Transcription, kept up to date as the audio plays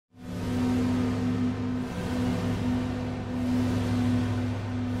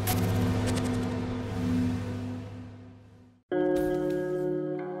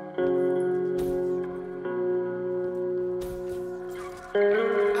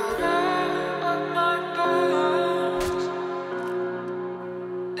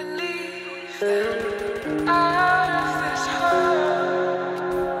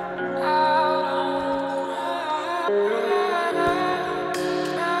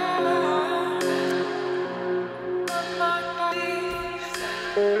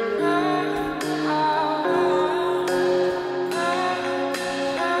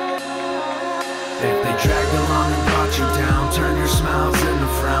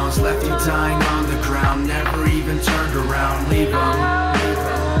dying on the ground, never even turned around. Leave them,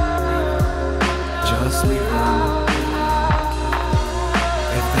 just leave them.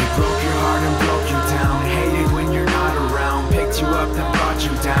 If they broke your heart and broke you down, hated when you're not around, picked you up then brought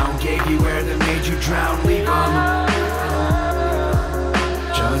you down, gave you air that made you drown. Leave them,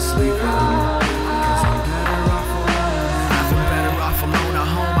 just leave them. Cause I'm better off alone. I've been better off alone at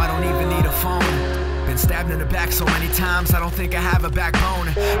home, I don't even need a phone. Been stabbed in the back so many times, I don't think I have a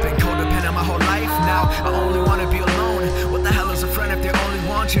backbone. Been codependent my whole life, now I only wanna be alone. What the hell is a friend if they only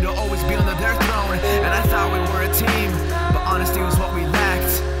want you to always be under their throne? And I thought we were a team, but honesty was what we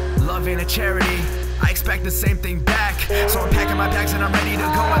lacked. Love ain't a charity, I expect the same thing back. So I'm packing my bags and I'm ready to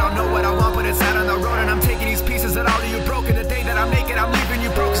go. I don't know what I want, but it's out on the road, and I'm taking these pieces that all of you broke. And the day that I make it, I'm leaving you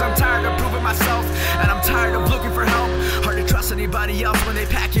broke. Cause I'm tired of proving myself, and I'm tired of looking for help. Hard to trust anybody else when they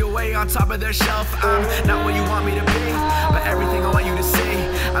pack you away on top of their shelf. I'm not what you want me to be, but everything I want you to see,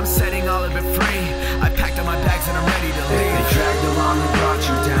 I'm setting all of it free. I packed up my bags and I'm ready to leave. They dragged along and brought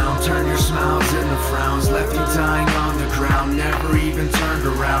you down, turned your smiles into frowns, left you dying on the ground, never even turned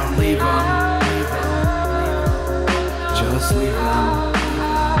around. Leave them, just leave them.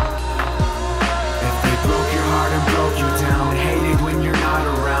 If they broke your heart and broke you down, hated when you're not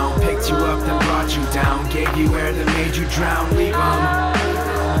around, picked you up then brought you down, gave you air that made you drown. Leave them,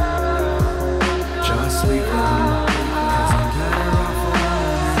 just leave them. Cause I'm better off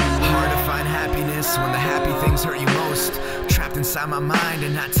alone. Hard to find happiness when the happy things hurt you most. Trapped inside my mind,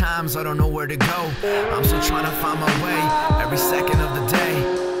 and at times I don't know where to go. I'm still trying to find my way every second of the day,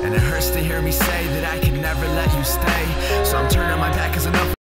 and it hurts to hear me say that I can never let you stay. So I'm turning my back cause enough